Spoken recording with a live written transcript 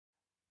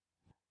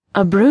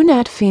A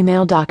brunette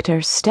female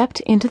doctor stepped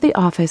into the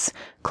office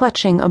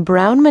clutching a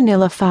brown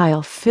manila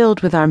file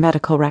filled with our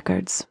medical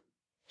records.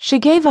 She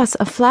gave us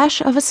a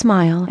flash of a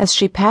smile as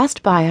she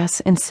passed by us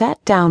and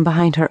sat down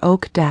behind her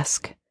oak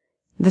desk.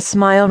 The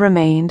smile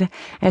remained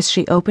as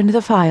she opened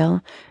the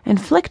file and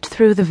flicked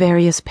through the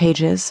various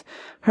pages,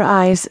 her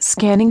eyes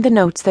scanning the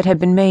notes that had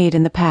been made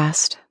in the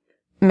past.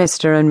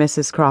 "Mr. and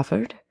Mrs.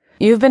 Crawford,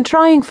 you've been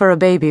trying for a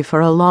baby for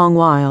a long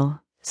while.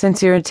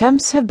 Since your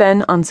attempts have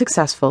been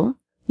unsuccessful,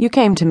 you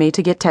came to me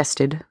to get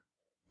tested."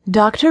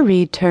 Dr.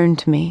 Reed turned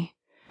to me.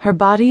 Her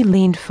body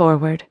leaned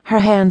forward, her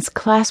hands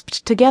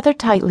clasped together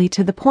tightly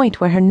to the point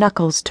where her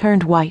knuckles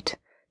turned white.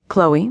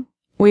 "Chloe,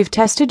 we've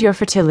tested your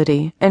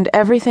fertility, and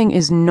everything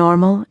is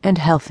normal and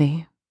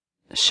healthy."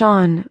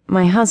 Sean,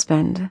 my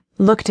husband,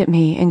 looked at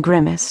me and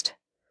grimaced.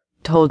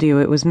 "Told you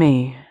it was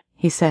me,"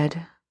 he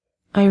said.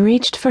 I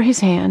reached for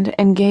his hand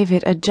and gave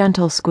it a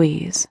gentle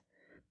squeeze.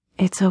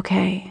 "It's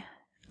okay,"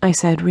 I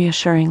said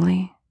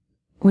reassuringly.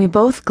 We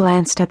both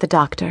glanced at the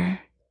doctor.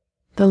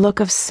 The look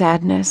of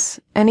sadness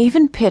and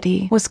even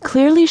pity was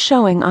clearly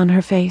showing on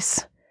her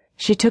face.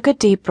 She took a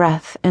deep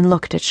breath and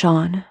looked at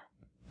Sean.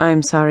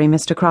 "I'm sorry,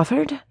 Mr.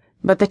 Crawford,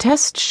 but the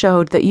test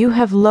showed that you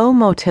have low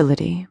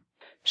motility."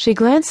 She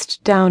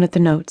glanced down at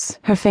the notes,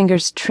 her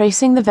fingers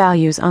tracing the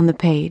values on the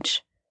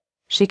page.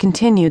 She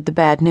continued the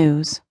bad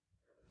news.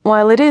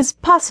 "While it is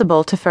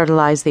possible to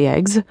fertilize the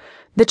eggs,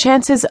 the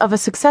chances of a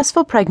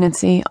successful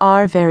pregnancy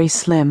are very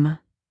slim."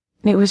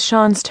 It was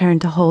Sean's turn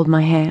to hold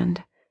my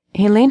hand.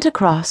 He leaned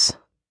across.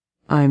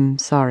 "I'm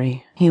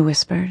sorry," he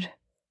whispered.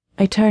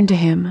 I turned to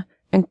him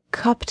and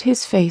cupped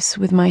his face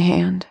with my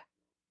hand.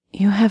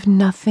 "You have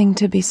nothing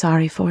to be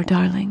sorry for,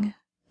 darling.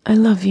 I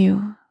love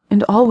you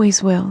and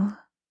always will."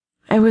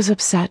 I was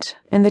upset,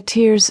 and the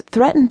tears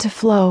threatened to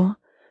flow,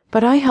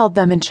 but I held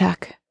them in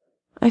check.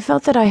 I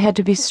felt that I had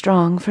to be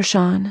strong for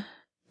Sean.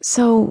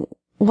 "So,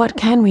 what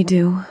can we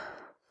do?"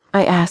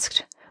 I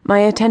asked, my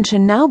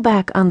attention now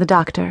back on the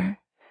doctor.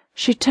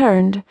 She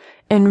turned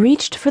and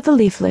reached for the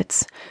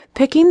leaflets,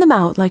 picking them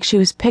out like she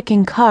was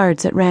picking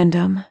cards at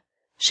random.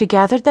 She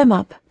gathered them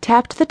up,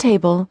 tapped the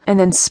table, and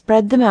then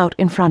spread them out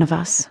in front of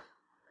us.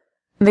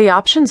 "The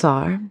options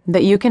are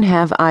that you can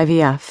have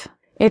IVF.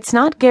 It's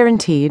not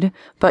guaranteed,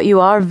 but you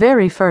are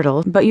very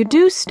fertile, but you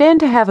do stand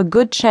to have a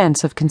good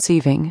chance of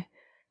conceiving."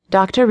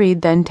 Dr.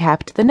 Reed then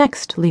tapped the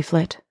next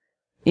leaflet.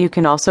 "You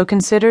can also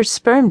consider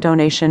sperm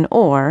donation,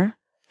 or,"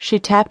 she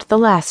tapped the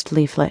last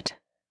leaflet,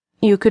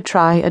 "you could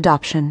try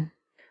adoption."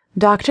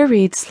 Dr.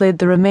 Reed slid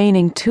the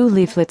remaining 2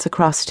 leaflets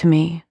across to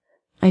me.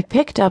 I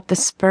picked up the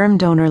sperm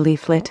donor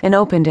leaflet and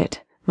opened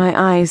it, my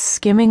eyes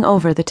skimming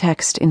over the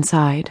text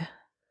inside.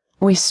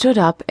 We stood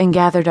up and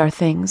gathered our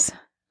things.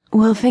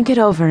 "We'll think it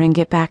over and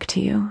get back to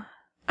you,"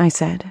 I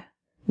said.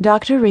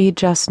 Dr. Reed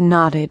just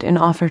nodded and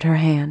offered her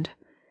hand.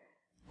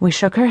 We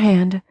shook her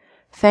hand,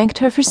 thanked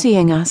her for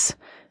seeing us,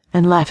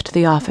 and left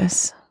the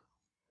office.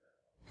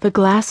 The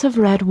glass of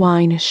red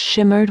wine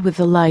shimmered with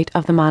the light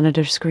of the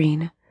monitor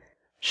screen.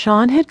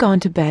 Sean had gone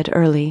to bed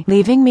early,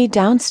 leaving me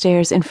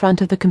downstairs in front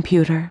of the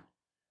computer.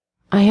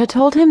 I had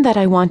told him that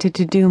I wanted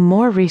to do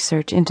more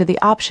research into the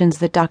options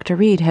that Dr.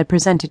 Reed had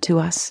presented to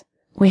us.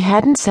 We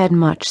hadn't said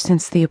much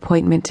since the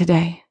appointment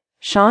today.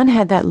 Sean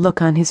had that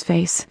look on his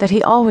face that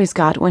he always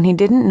got when he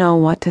didn't know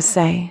what to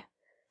say.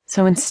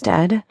 So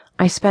instead,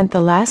 I spent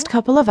the last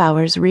couple of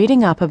hours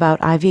reading up about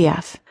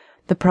IVF,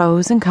 the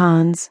pros and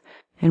cons,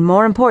 and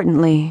more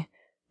importantly,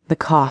 the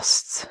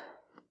costs.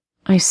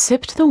 I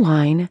sipped the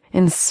wine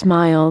and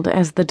smiled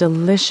as the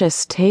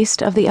delicious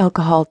taste of the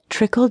alcohol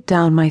trickled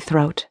down my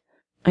throat.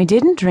 I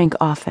didn't drink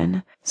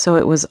often, so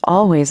it was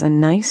always a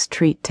nice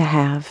treat to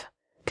have.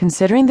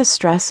 Considering the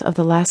stress of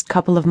the last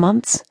couple of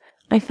months,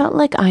 I felt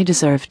like I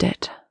deserved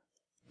it.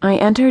 I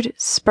entered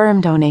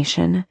sperm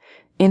donation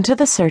into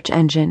the search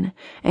engine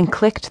and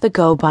clicked the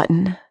go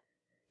button.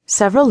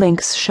 Several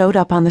links showed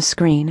up on the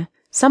screen,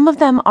 some of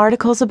them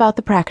articles about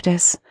the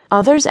practice,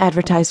 others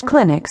advertised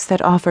clinics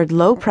that offered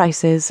low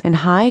prices and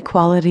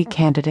high-quality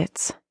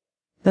candidates.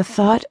 The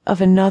thought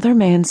of another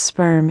man's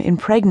sperm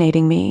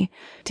impregnating me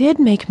did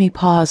make me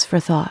pause for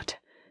thought.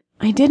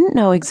 I didn't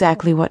know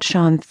exactly what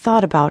Sean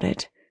thought about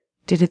it.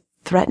 Did it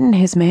threaten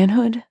his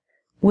manhood?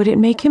 Would it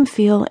make him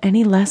feel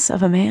any less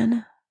of a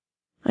man?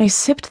 I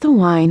sipped the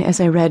wine as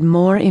I read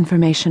more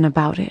information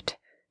about it.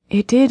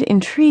 It did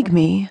intrigue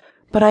me,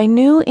 but I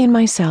knew in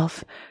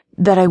myself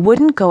that I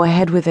wouldn't go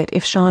ahead with it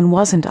if Sean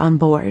wasn't on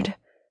board.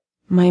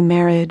 My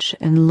marriage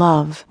and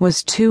love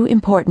was too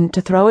important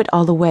to throw it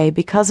all away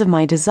because of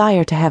my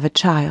desire to have a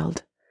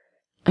child.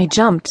 I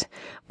jumped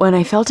when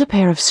I felt a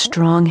pair of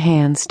strong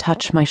hands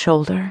touch my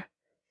shoulder.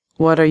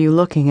 "What are you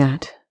looking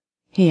at?"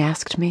 he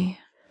asked me.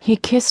 He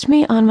kissed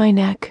me on my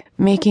neck,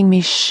 making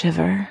me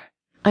shiver.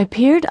 I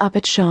peered up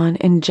at Sean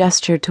and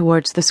gestured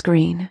towards the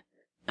screen.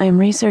 "I'm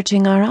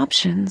researching our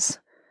options,"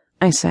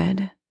 I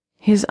said.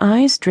 His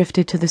eyes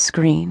drifted to the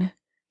screen.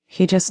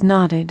 He just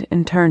nodded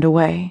and turned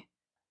away.